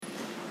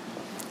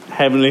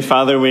Heavenly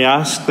Father, we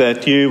ask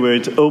that you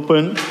would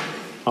open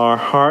our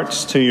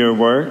hearts to your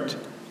word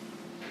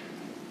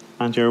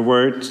and your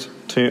word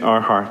to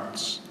our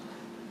hearts.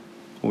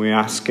 We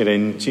ask it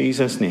in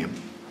Jesus' name.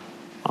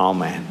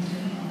 Amen.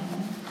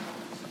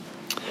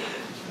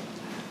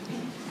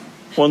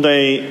 One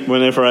day,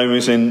 whenever I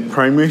was in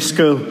primary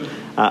school,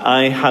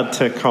 I had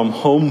to come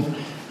home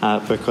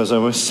because I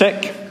was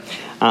sick.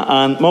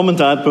 And Mum and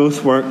Dad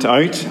both worked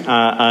out,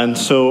 and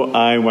so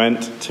I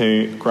went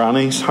to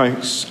Granny's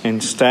house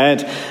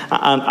instead.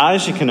 And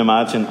as you can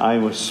imagine, I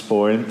was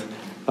spoiled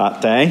that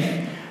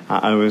day.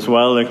 I was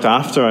well looked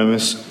after. I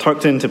was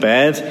tucked into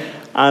bed.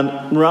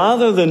 And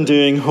rather than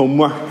doing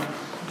homework,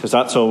 because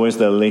that's always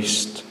the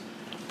least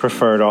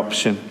preferred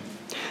option,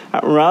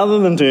 rather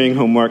than doing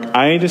homework,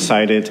 I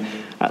decided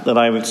that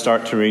I would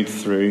start to read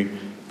through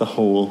the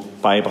whole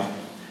Bible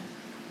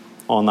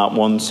on that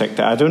one sick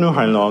day. I don't know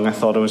how long I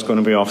thought I was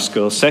going to be off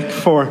school sick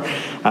for,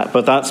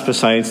 but that's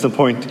besides the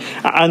point.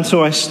 And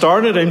so I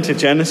started into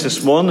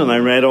Genesis 1 and I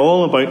read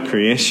all about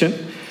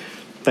creation.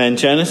 Then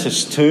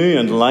Genesis 2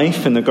 and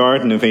life in the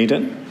Garden of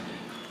Eden.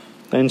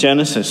 Then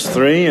Genesis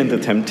 3 and the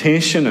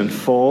temptation and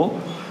fall.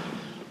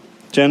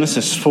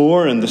 Genesis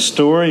 4 and the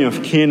story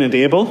of Cain and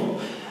Abel.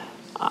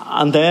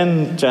 And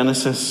then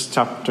Genesis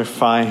chapter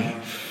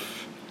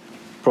 5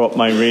 brought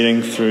my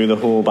reading through the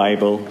whole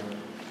Bible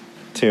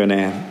to an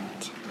end.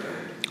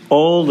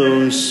 All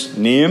those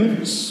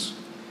names,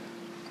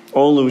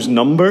 all those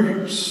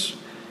numbers,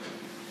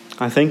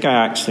 I think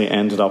I actually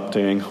ended up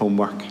doing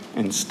homework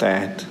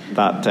instead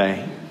that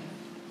day.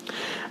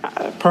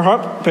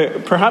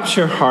 Perhaps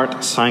your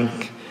heart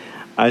sank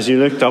as you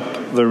looked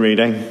up the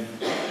reading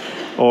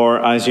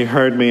or as you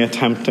heard me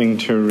attempting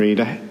to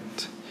read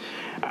it.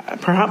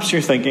 Perhaps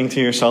you're thinking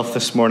to yourself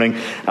this morning,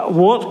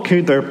 what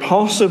could there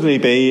possibly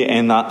be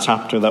in that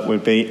chapter that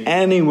would be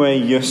any way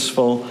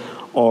useful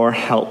or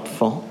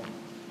helpful?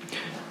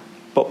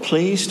 But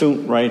please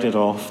don't write it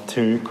off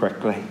too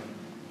quickly.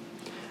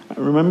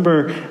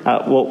 Remember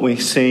what we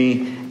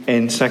see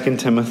in 2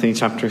 Timothy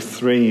chapter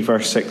 3,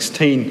 verse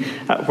 16,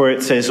 where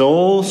it says,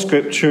 all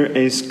Scripture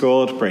is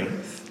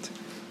God-breathed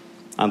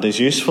and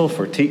is useful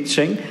for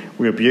teaching,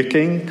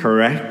 rebuking,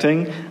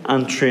 correcting,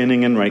 and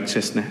training in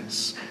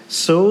righteousness,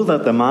 so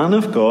that the man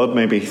of God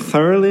may be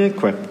thoroughly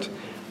equipped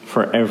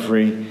for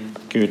every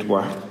good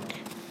work.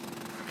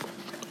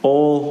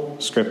 All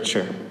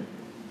Scripture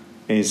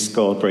is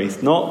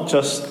God-breathed. Not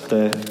just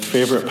the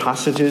favourite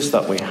passages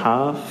that we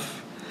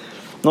have,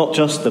 not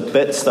just the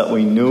bits that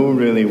we know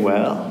really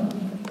well,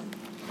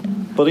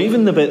 but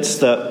even the bits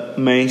that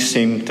may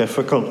seem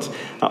difficult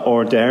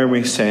or, dare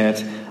we say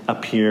it,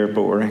 appear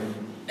boring.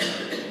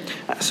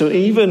 So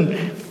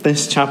even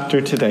this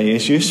chapter today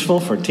is useful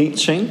for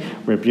teaching,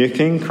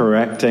 rebuking,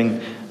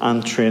 correcting,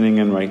 and training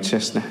in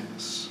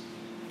righteousness.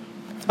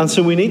 And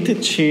so we need to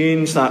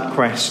change that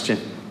question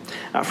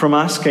from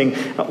asking,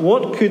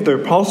 what could there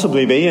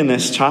possibly be in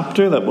this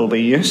chapter that will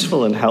be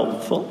useful and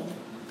helpful?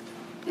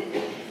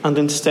 And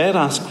instead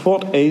ask,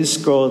 what is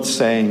God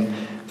saying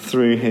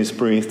through his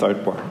breathed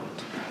out word?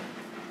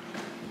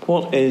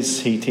 What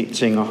is he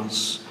teaching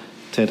us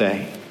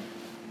today?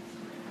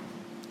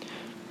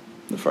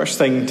 The first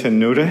thing to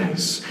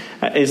notice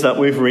is that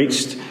we've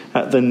reached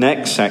the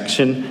next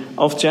section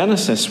of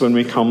Genesis when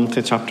we come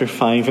to chapter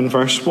 5 and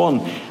verse 1.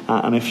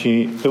 And if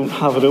you don't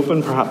have it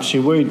open, perhaps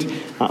you would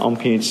on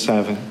page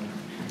 7.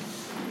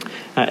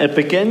 It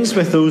begins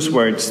with those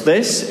words,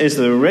 this is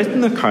the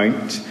written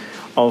account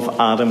of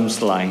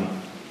Adam's line.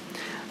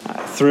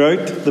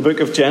 Throughout the book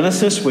of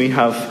Genesis, we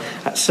have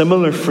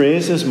similar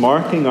phrases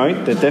marking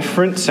out the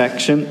different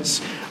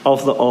sections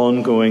of the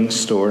ongoing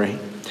story.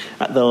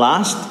 The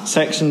last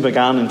section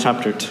began in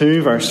chapter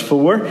 2, verse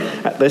 4.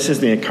 This is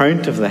the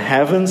account of the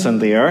heavens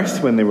and the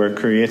earth when they were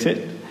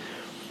created.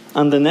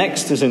 And the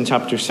next is in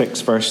chapter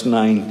 6, verse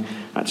 9,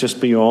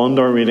 just beyond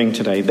our reading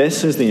today.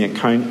 This is the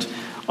account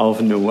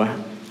of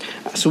Noah.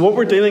 So what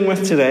we're dealing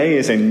with today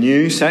is a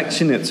new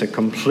section. It's a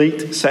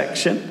complete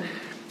section.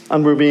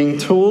 And we're being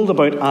told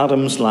about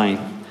Adam's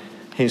line,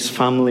 his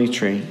family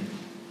tree.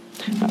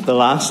 The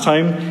last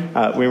time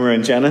we were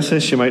in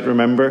Genesis, you might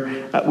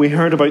remember, we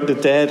heard about the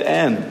dead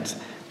end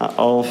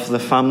of the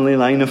family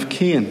line of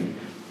Cain,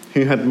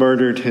 who had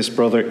murdered his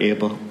brother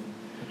Abel.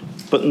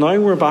 But now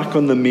we're back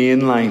on the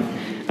main line.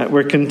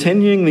 We're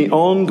continuing the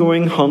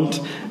ongoing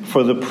hunt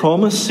for the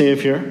promised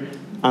Saviour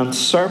and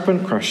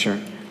serpent crusher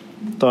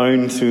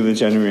down through the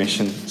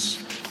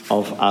generations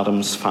of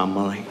Adam's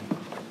family.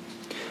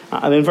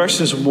 And in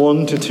verses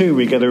 1 to 2,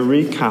 we get a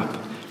recap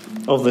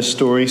of the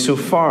story so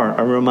far,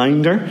 a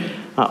reminder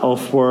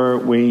of where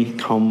we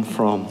come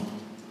from.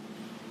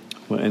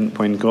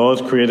 When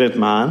God created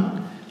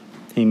man,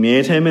 he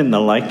made him in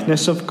the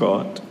likeness of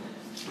God.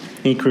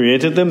 He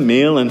created them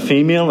male and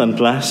female and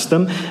blessed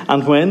them,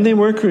 and when they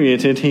were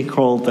created, he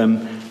called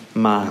them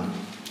man.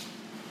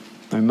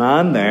 Now,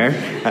 man there,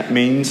 it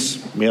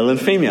means male and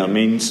female,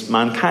 means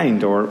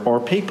mankind or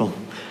people.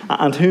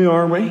 And who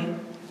are we?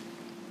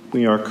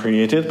 We are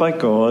created by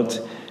God.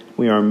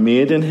 We are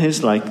made in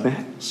his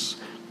likeness.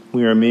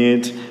 We are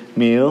made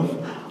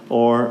male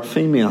or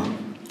female.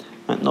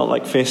 Not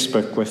like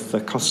Facebook with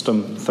the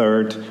custom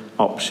third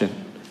option,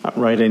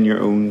 write in your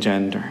own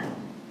gender.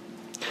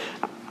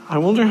 I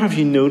wonder, have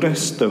you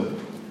noticed, though,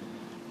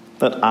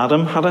 that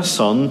Adam had a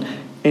son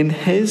in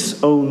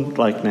his own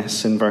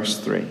likeness in verse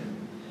 3?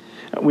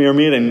 We are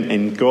made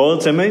in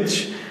God's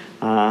image,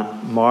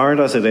 marred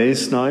as it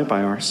is now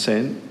by our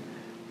sin.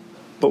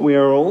 But we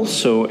are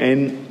also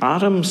in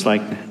Adam's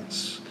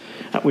likeness.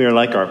 We are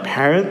like our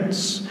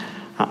parents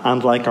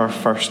and like our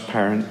first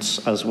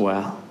parents as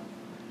well.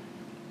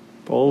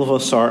 All of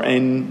us are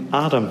in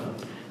Adam,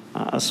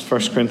 as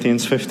 1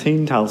 Corinthians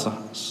 15 tells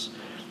us.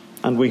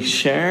 And we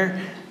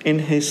share in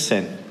his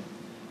sin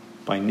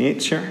by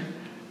nature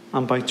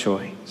and by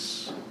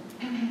choice.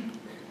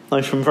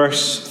 Now from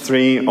verse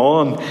 3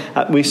 on,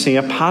 we see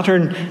a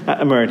pattern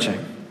emerging.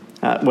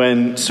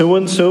 When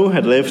so-and-so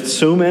had lived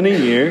so many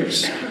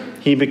years,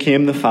 he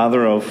became the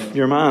father of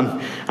your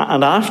man.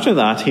 And after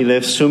that, he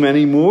lived so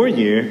many more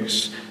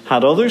years,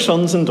 had other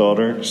sons and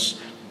daughters,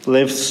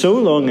 lived so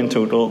long in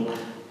total,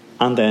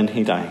 and then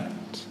he died.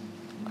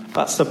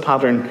 That's the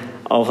pattern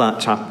of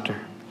that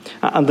chapter.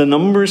 And the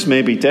numbers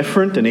may be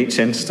different in each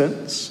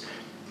instance,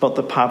 but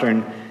the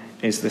pattern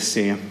is the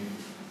same.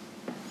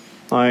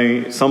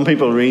 Now, some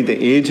people read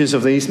the ages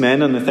of these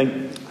men and they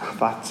think,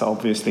 that's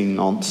obviously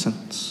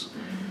nonsense.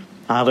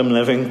 Adam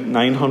living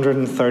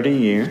 930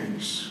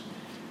 years.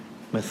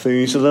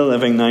 Methuselah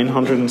living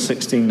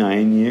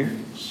 969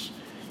 years.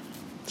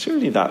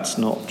 Surely that's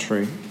not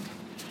true.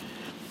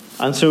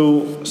 And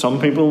so some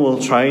people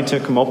will try to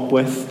come up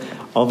with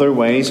other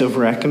ways of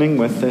reckoning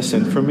with this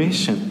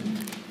information.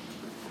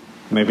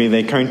 Maybe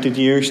they counted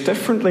years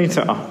differently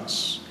to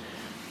us.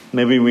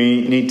 Maybe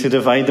we need to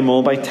divide them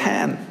all by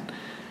 10.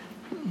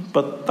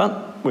 But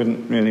that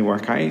wouldn't really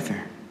work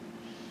either.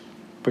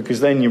 Because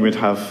then you would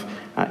have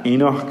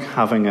Enoch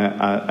having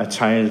a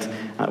child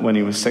when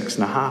he was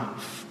 6.5.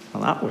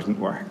 Well, that wouldn't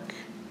work.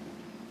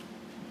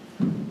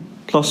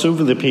 Plus,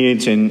 over the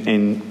page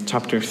in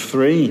chapter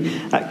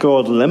 3,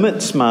 God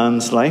limits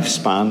man's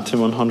lifespan to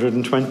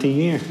 120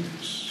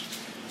 years.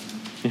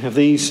 You have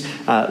these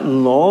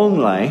long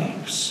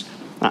lives,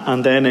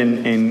 and then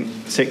in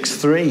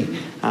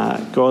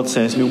 6:3, God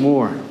says no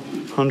more.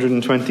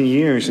 120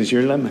 years is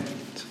your limit.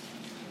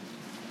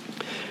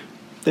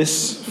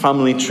 This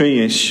family tree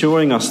is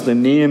showing us the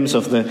names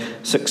of the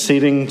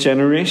succeeding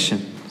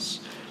generations.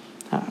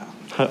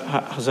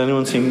 Has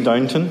anyone seen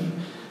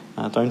Downton?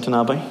 Downton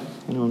Abbey?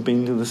 Anyone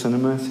been to the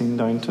cinema, seen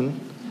Downton?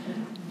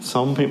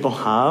 Some people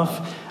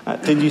have.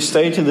 Did you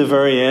stay to the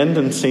very end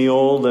and see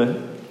all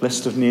the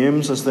list of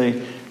names as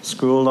they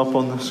scrolled up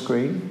on the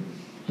screen?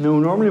 No,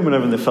 normally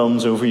whenever the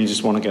film's over you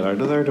just want to get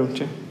out of there, don't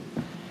you?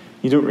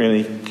 You don't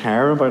really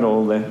care about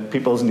all the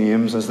people's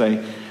names as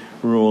they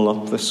roll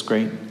up the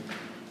screen.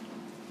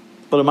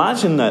 But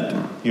imagine that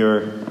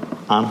your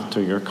aunt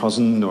or your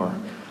cousin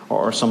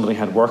or somebody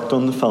had worked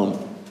on the film.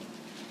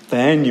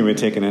 Then you would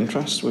take an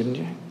interest, wouldn't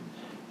you?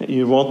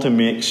 You'd want to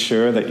make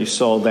sure that you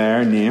saw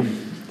their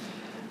name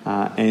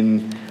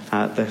in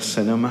the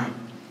cinema.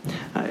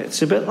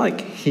 It's a bit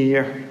like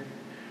here.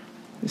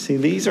 You see,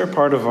 these are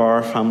part of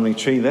our family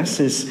tree. This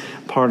is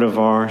part of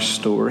our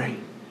story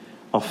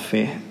of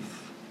faith.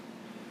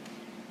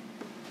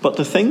 But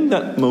the thing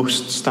that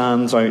most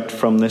stands out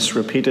from this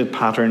repeated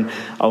pattern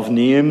of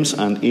names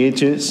and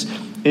ages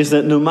is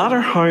that no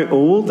matter how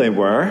old they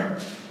were,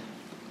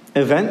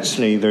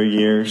 eventually their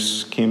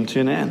years came to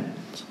an end.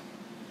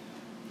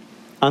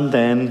 And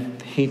then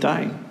he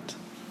died.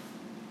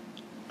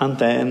 And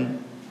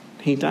then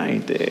he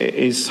died,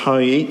 is how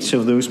each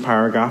of those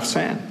paragraphs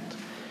end.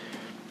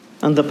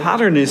 And the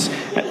pattern is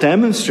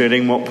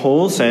demonstrating what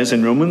Paul says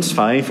in Romans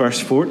 5, verse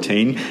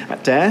 14,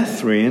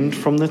 death reigned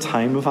from the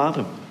time of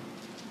Adam.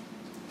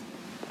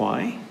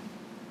 Why?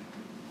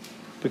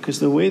 Because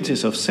the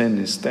wages of sin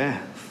is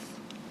death.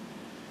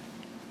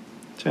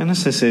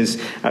 Genesis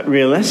is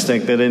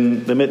realistic that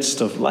in the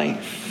midst of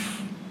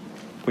life,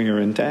 we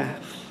are in death.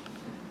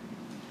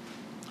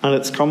 And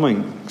it's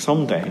coming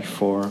someday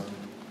for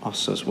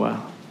us as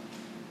well.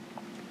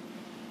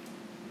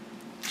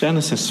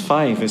 Genesis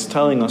 5 is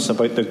telling us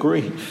about the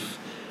grief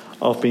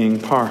of being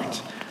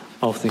part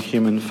of the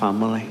human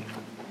family.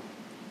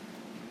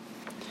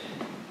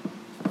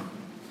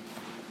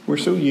 We're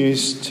so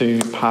used to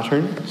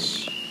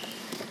patterns,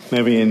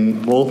 maybe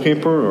in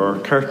wallpaper or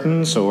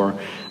curtains or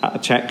a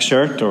check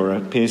shirt or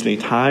a paisley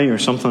tie or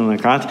something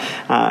like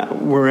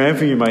that,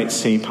 wherever you might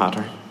see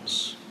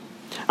patterns.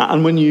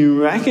 And when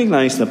you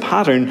recognize the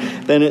pattern,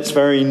 then it's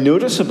very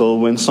noticeable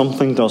when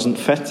something doesn't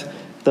fit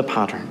the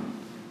pattern.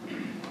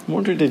 I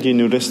wonder, did you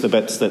notice the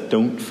bits that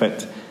don't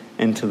fit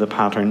into the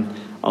pattern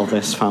of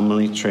this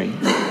family tree?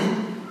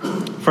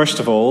 First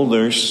of all,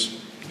 there's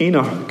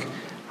Enoch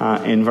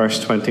in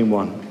verse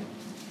 21.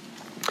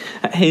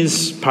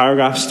 His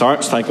paragraph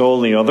starts like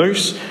all the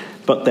others,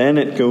 but then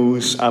it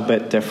goes a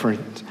bit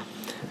different.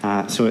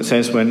 So it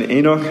says, when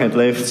Enoch had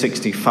lived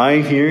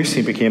 65 years,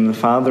 he became the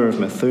father of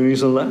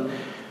Methuselah.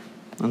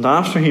 And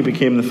after he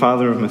became the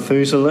father of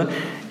Methuselah,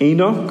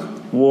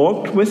 Enoch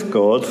walked with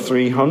God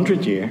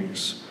 300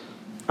 years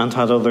and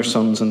had other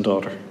sons and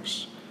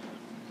daughters.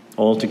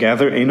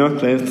 Altogether,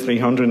 Enoch lived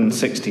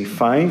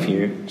 365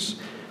 years.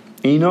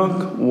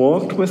 Enoch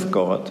walked with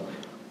God.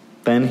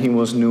 Then he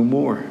was no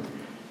more,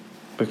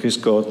 because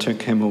God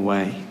took him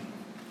away.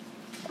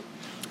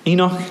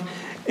 Enoch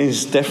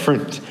is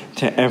different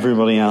to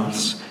everybody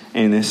else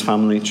in this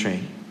family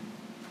tree.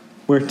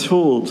 We're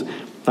told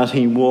that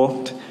he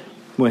walked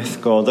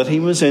with God, that he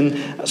was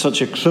in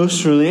such a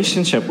close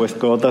relationship with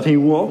God that he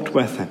walked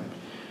with him,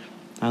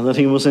 and that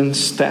he was in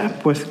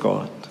step with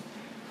God.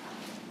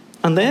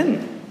 And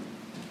then,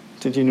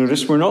 did you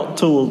notice, we're not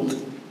told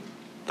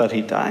that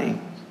he died.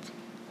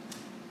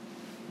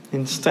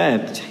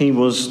 Instead, he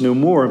was no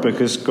more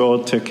because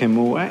God took him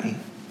away.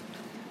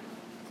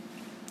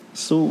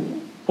 So,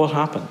 what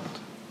happened?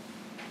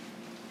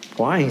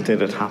 Why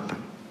did it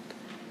happen?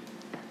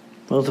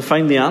 Well, to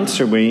find the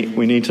answer, we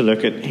need to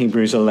look at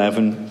Hebrews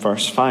 11,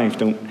 verse 5.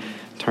 Don't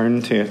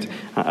turn to it.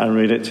 I'll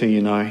read it to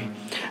you now.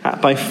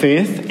 By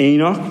faith,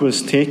 Enoch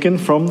was taken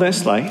from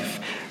this life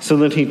so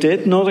that he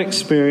did not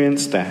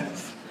experience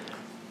death.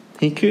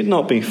 He could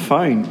not be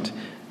found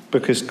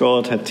because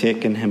God had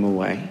taken him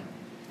away.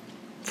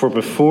 For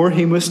before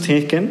he was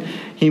taken,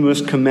 he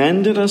was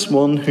commended as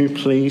one who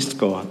pleased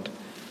God.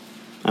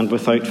 And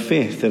without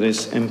faith, it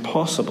is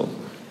impossible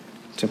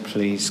to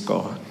please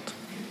God.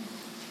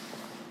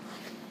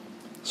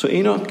 So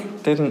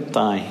Enoch didn't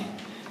die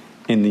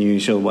in the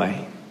usual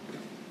way.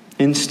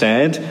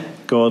 Instead,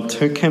 God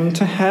took him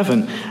to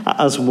heaven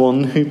as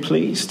one who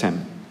pleased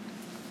him.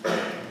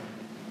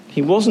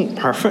 He wasn't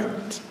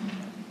perfect.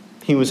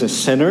 He was a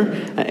sinner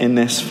in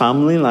this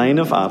family line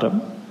of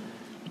Adam.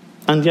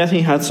 And yet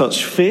he had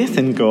such faith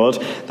in God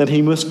that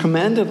he was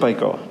commended by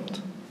God.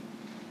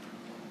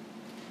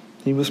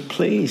 He was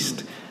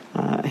pleased.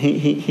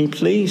 He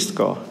pleased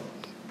God.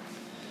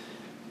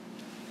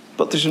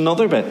 But there's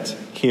another bit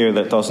here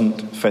that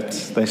doesn't fit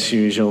this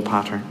usual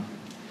pattern.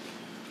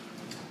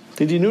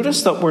 Did you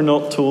notice that we're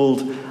not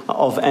told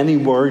of any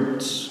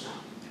words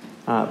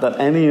that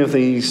any of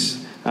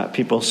these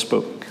people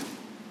spoke?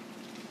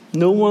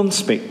 No one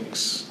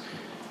speaks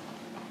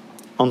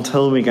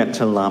until we get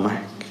to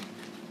Lamech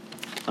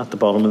at the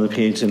bottom of the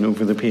page and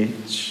over the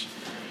page.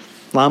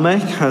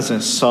 Lamech has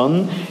a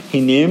son.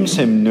 He names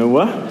him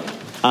Noah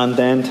and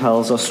then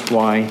tells us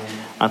why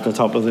at the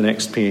top of the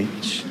next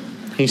page.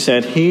 He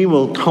said, "He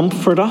will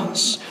comfort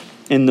us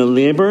in the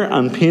labour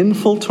and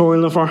painful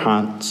toil of our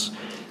hands,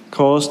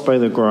 caused by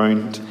the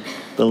ground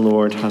the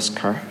Lord has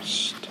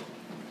cursed."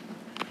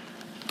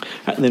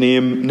 The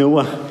name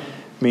Noah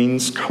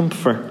means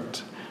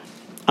comfort,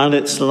 and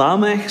it's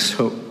Lamech's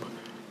hope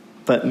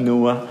that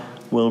Noah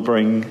will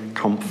bring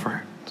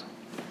comfort.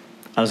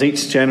 As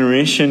each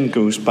generation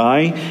goes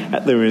by,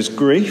 there is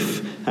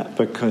grief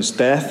because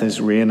death is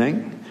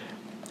reigning,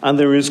 and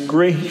there is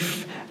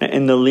grief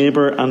in the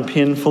labour and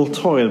painful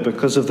toil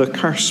because of the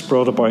curse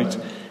brought about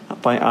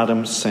by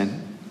Adam's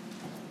sin.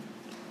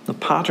 The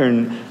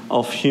pattern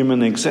of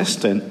human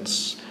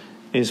existence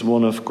is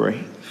one of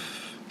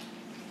grief.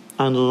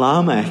 And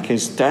Lamech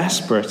is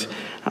desperate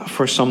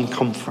for some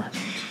comfort.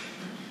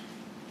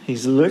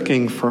 He's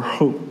looking for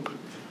hope.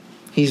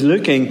 He's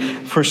looking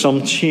for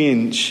some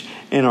change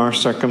in our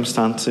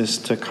circumstances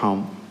to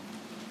come.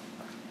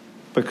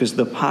 Because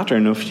the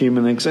pattern of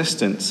human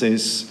existence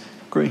is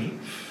grief.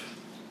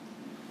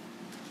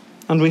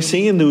 And we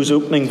see in those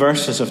opening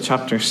verses of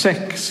chapter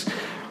 6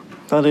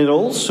 that it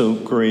also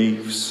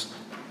grieves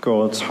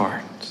God's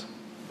heart.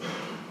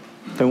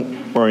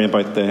 Don't worry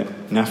about the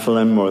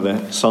Nephilim or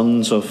the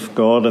sons of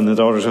God and the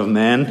daughters of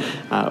men.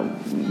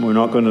 We're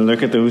not going to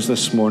look at those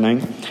this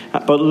morning.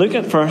 But look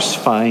at verse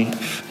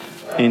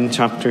 5 in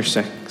chapter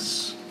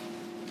 6.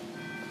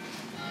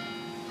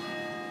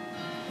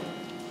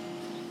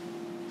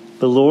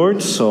 The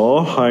Lord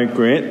saw how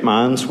great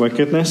man's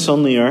wickedness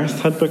on the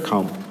earth had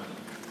become,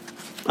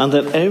 and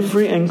that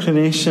every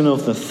inclination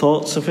of the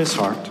thoughts of his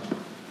heart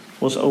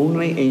was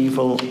only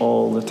evil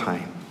all the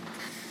time.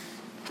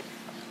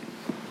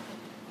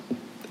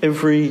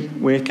 Every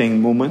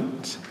waking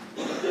moment,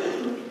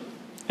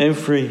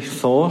 every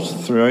thought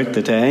throughout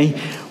the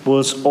day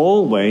was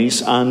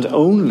always and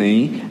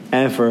only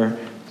ever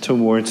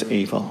towards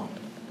evil.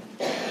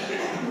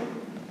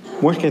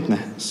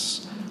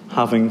 Wickedness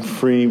having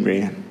free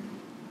rein.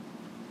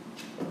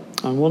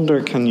 I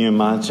wonder, can you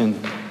imagine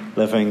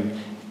living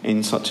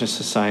in such a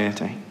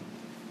society?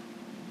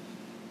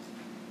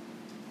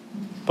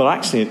 But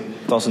actually,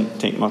 it doesn't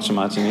take much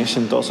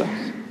imagination, does it?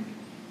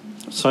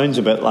 It sounds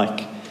a bit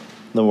like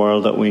the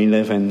world that we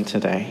live in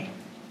today.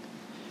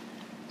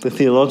 The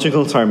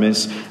theological term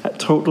is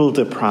total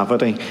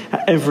depravity.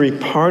 Every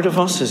part of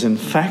us is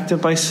infected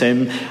by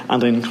sin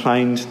and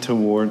inclined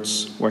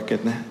towards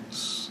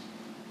wickedness.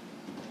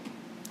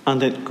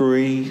 And it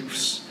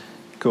grieves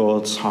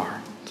God's heart.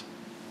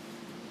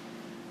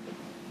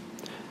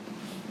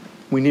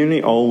 We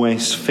nearly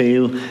always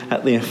feel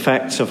at the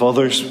effects of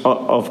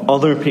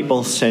other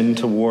people's sin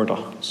toward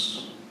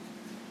us.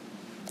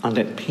 And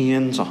it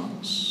pains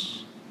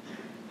us.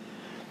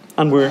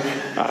 And we're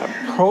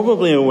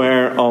probably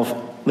aware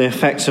of the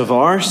effects of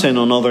our sin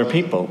on other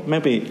people,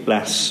 maybe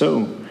less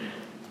so,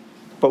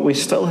 but we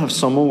still have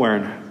some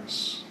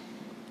awareness.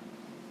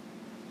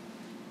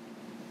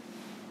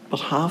 But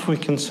have we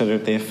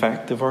considered the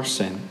effect of our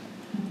sin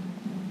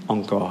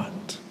on God?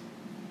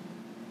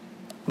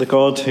 The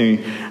God who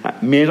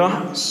made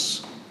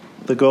us,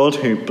 the God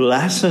who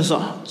blesses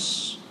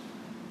us,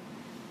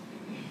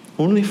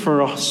 only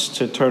for us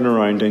to turn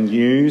around and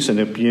use and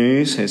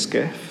abuse his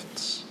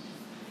gifts,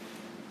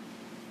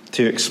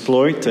 to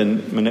exploit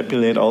and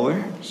manipulate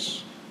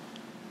others,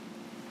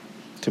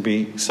 to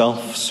be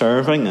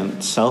self-serving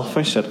and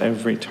selfish at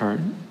every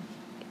turn.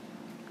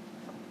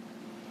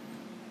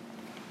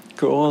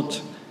 God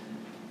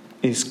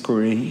is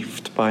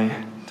grieved by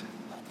it.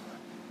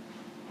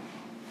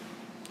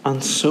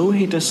 And so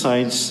he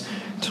decides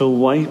to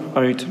wipe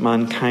out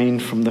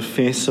mankind from the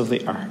face of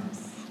the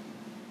earth.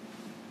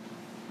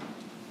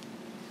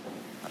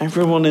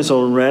 Everyone is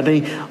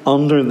already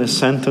under the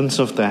sentence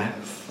of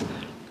death,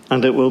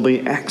 and it will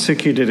be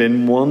executed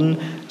in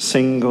one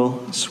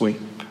single sweep.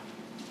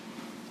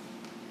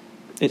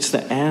 It's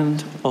the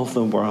end of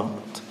the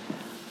world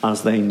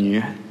as they knew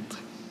it.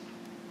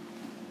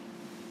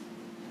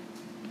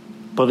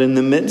 But in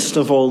the midst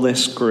of all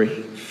this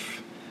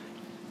grief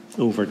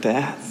over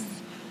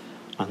death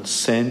and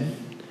sin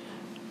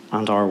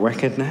and our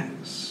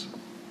wickedness,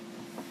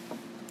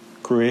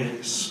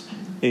 grace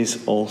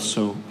is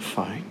also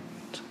found.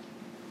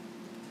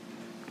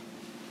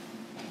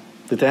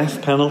 The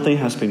death penalty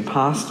has been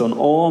passed on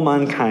all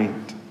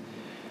mankind.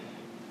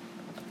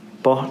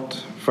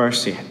 But,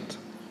 verse 8,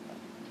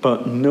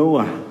 but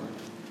Noah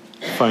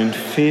found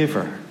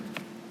favour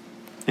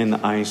in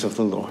the eyes of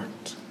the Lord.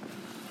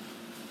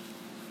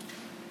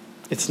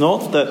 It's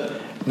not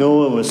that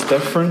Noah was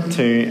different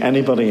to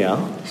anybody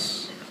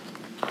else.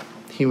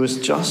 He was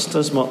just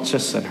as much a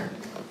sinner.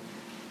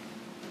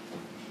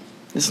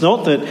 It's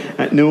not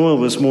that Noah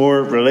was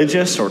more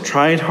religious or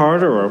tried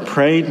harder or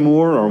prayed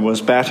more or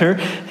was better.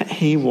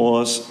 He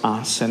was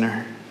a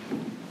sinner.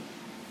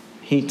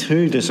 He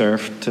too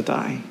deserved to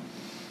die.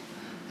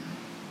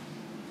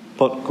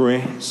 But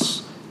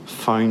grace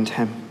found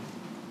him.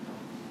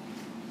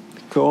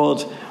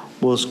 God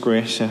was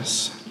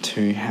gracious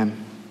to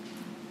him.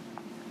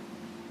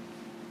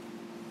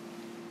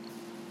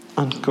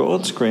 And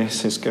God's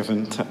grace is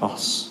given to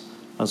us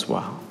as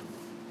well.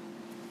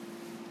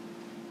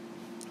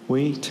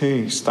 We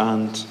too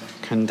stand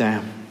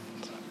condemned.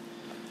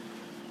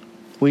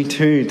 We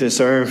too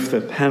deserve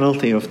the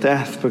penalty of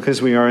death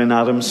because we are in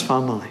Adam's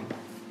family.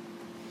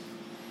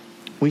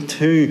 We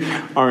too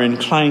are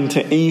inclined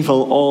to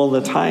evil all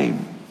the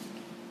time,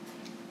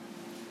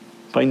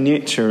 by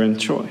nature and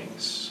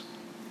choice.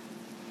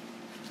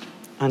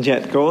 And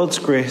yet God's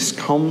grace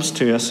comes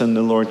to us in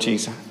the Lord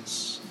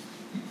Jesus,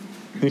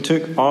 who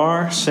took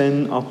our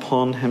sin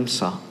upon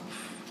himself.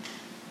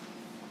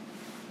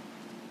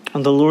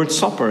 And the Lord's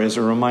Supper is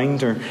a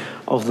reminder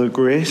of the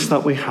grace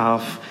that we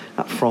have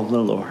from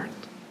the Lord.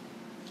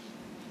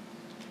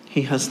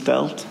 He has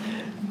dealt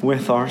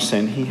with our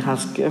sin. He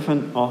has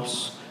given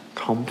us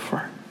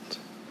comfort.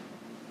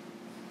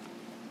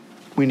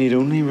 We need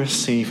only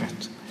receive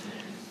it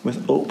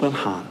with open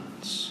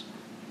hands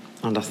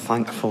and a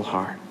thankful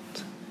heart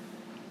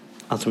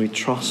as we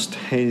trust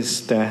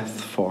his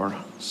death for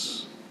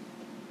us.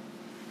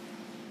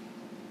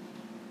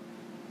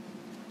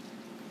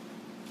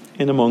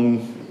 In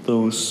among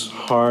those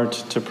hard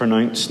to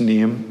pronounce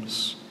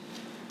names,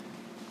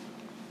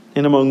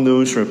 in among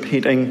those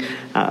repeating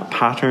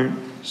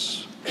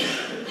patterns,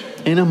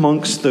 in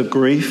amongst the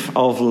grief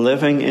of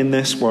living in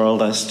this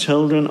world as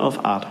children of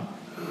Adam,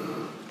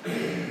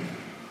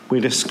 we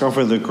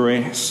discover the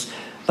grace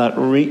that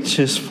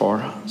reaches for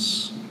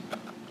us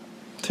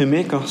to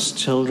make us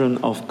children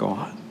of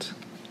God,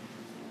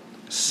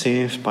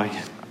 saved by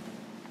him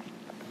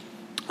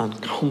and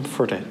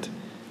comforted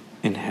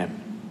in him.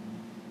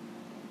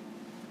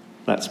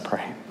 Let's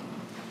pray.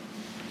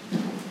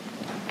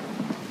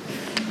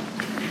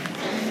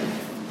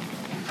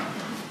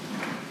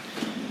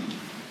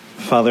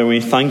 Father, we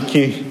thank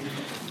you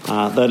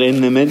that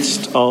in the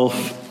midst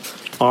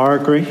of our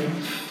grief,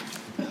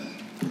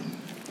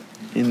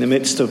 in the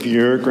midst of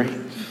your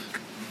grief,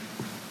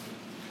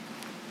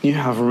 you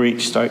have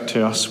reached out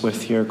to us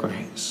with your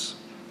grace.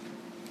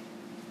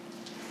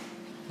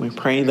 We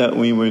pray that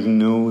we would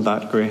know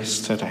that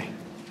grace today,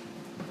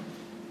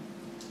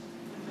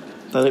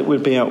 that it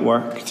would be at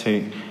work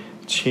to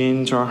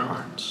change our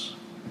hearts.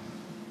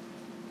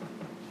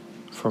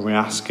 For we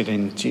ask it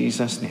in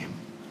Jesus' name.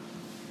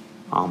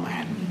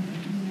 Amen.